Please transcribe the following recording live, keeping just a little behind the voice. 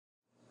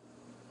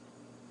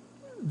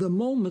the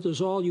moment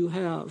is all you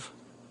have.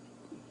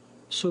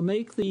 So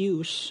make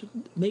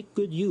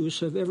good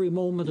use of every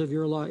moment of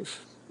your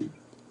life.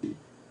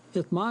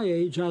 At my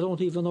age, I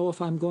don't even know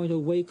if I'm going to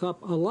wake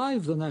up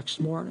alive the next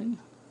morning.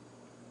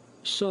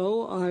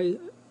 So I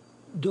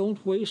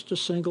don't waste a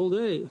single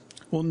day.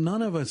 Well,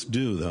 none of us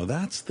do, though.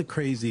 That's the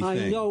crazy thing.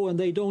 I know, and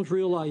they don't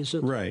realize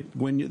it. Right.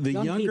 When the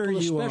Young younger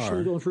people you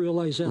especially don't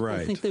realize that. Right.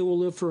 They think they will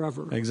live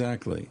forever.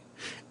 Exactly.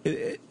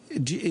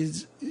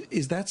 Is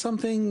that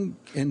something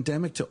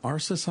endemic to our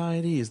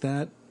society? Is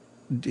that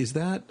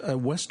a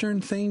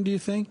Western thing, do you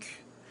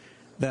think?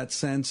 That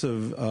sense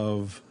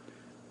of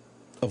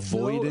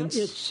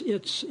avoidance? No,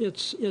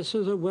 it's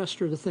a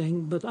Western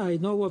thing, but I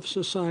know of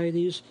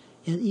societies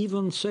and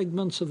even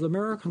segments of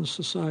American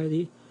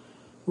society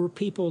where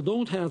people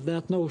don't have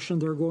that notion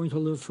they're going to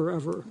live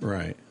forever.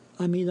 Right.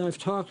 I mean, I've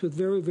talked with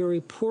very, very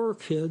poor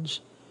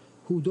kids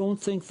who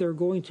don't think they're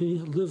going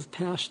to live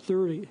past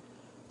 30.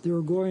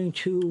 They're going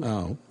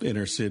to...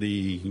 inner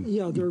city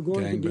Yeah, they're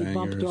going to be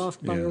bumped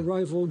off by a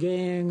rival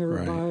gang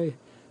or by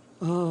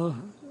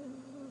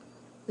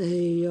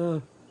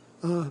a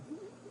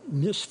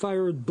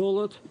misfired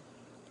bullet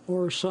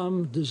or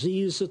some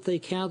disease that they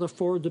can't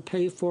afford to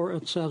pay for,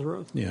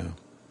 etc. Yeah.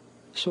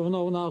 So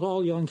no, not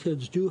all young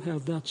kids do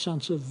have that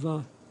sense of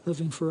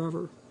living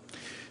forever.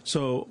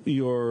 So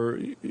you're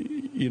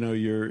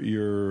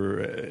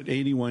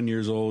 81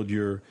 years old.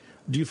 Do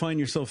you find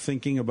yourself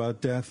thinking about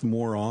death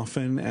more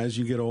often as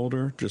you get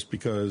older? Just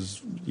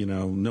because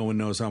no one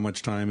knows how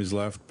much time is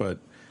left, but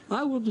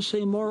I wouldn't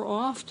say more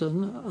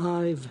often.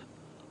 I've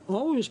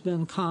always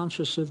been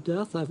conscious of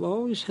death. I've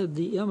always had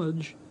the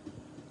image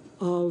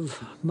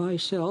of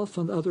myself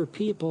and other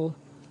people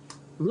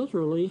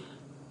literally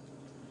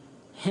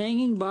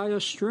hanging by a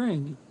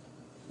string,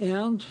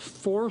 and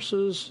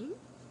forces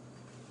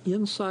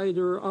inside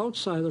or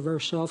outside of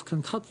ourselves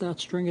can cut that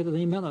string at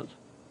any minute.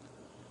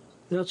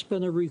 That's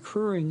been a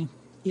recurring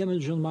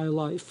image in my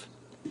life,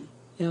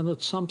 and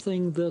it's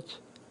something that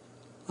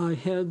I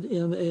had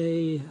in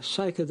a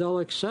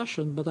psychedelic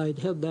session, but I'd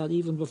had that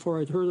even before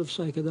I'd heard of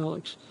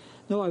psychedelics.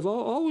 No, I've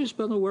always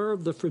been aware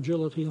of the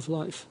fragility of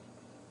life.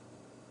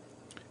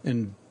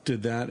 And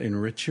did that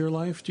enrich your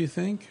life, do you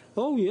think?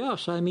 Oh,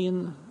 yes. I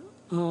mean,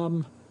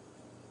 I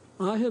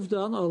have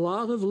done a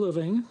lot of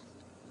living,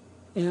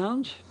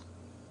 and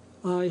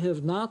I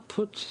have not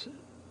put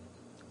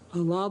a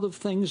lot of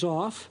things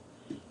off.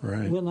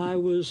 Right. When I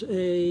was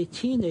a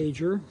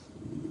teenager,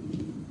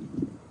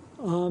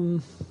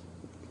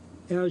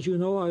 as you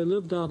know, I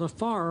lived on a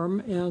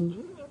farm,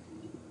 and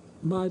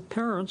my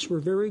parents were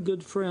very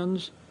good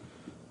friends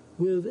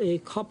with a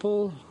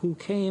couple who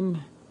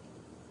came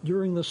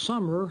during the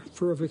summer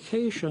for a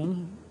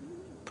vacation,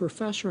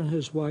 professor and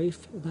his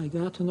wife, and I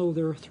got to know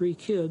their 3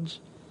 kids.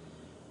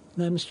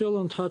 And I'm still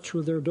in touch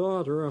with their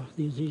daughter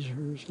these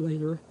years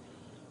later.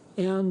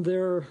 And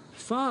their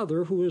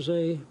father, who was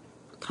a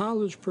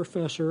college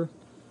professor,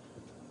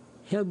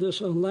 had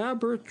this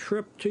elaborate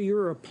trip to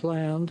Europe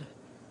planned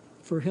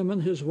for him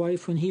and his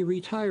wife when he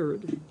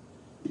retired.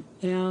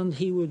 And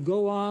he would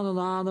go on and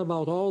on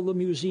about all the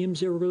museums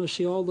they were going to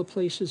see, all the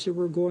places they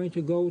were going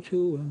to go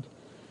to, and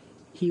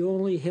he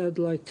only had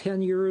like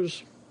 10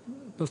 years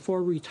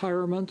before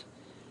retirement,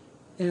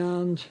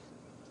 and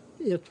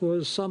it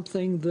was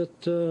something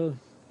that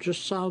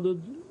just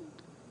sounded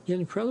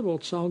incredible.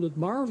 It sounded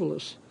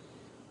marvelous.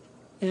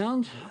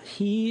 And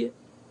he,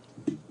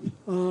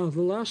 the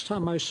last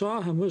time I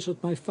saw him was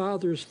at my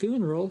father's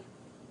funeral,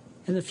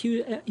 and a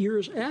few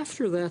years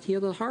after that he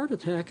had a heart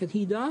attack and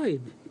he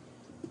died,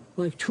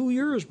 like 2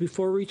 years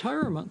before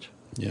retirement.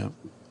 Yeah.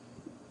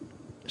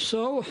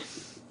 So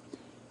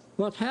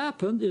what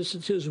happened is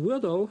that his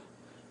widow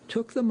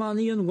took the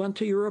money and went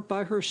to Europe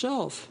by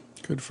herself.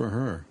 Good for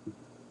her.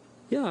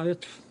 Yeah,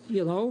 it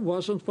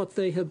wasn't what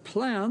they had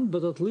planned,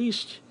 but at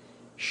least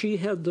she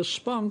had the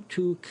spunk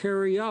to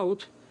carry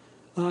out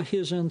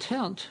his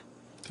intent.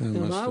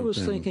 And I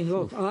was thinking,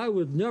 look, I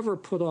would never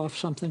put off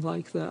something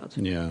like that.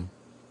 Yeah.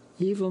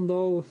 Even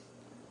though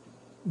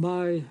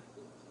my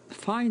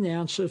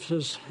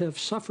finances have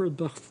suffered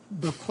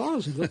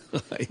because of it.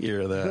 I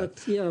hear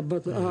that.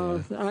 But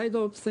I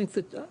don't think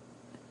that...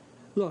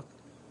 look,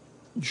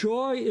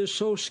 joy is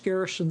so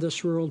scarce in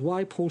this world.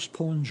 Why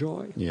postpone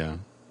joy? Yeah.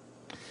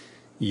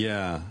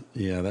 Yeah,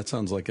 that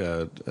sounds like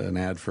an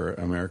ad for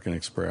American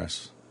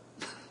Express.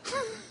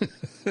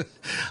 I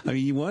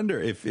mean, you wonder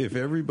if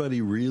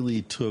everybody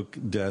really took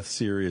death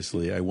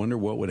seriously, I wonder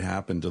what would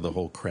happen to the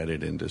whole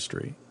credit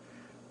industry.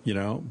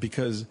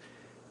 Because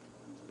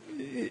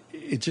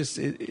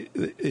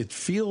it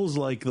feels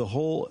like the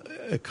whole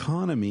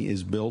economy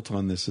is built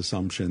on this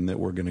assumption that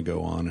we're going to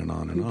go on and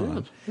on and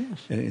on. Yes.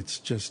 And it's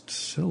just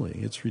silly.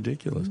 It's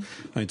ridiculous.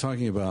 Mm-hmm. I mean,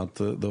 talking about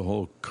the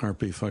whole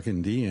carpe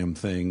fucking diem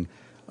thing,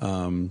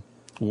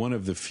 one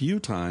of the few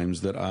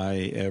times that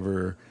I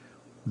ever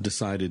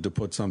decided to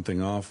put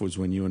something off was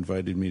when you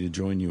invited me to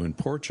join you in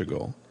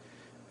Portugal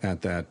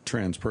at that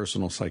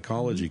transpersonal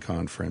psychology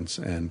conference.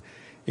 And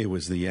it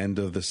was the end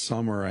of the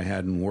summer. I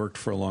hadn't worked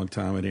for a long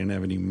time. I didn't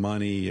have any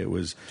money. It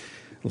was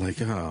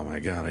like, oh my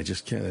God, I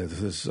just can't.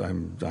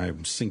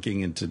 I'm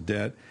sinking into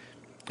debt.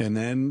 And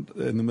then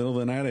in the middle of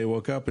the night, I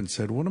woke up and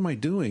said, "What am I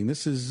doing?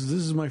 This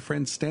is my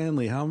friend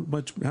Stanley. How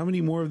many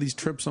more of these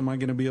trips am I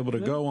going to be able to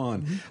go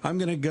on? I'm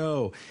going to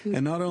go,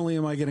 and not only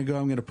am I going to go,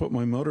 I'm going to put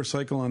my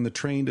motorcycle on the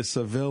train to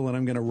Seville, and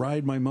I'm going to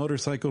ride my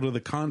motorcycle to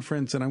the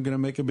conference, and I'm going to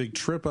make a big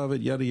trip of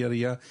it. Yada yada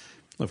yada."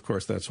 Of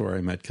course, that's where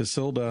I met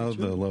Casilda,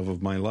 the love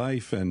of my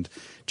life, and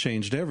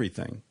changed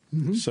everything.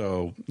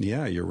 So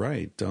yeah, you're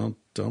right.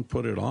 Don't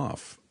put it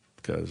off,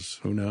 because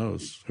who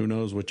knows? Who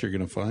knows what you're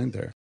going to find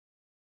there?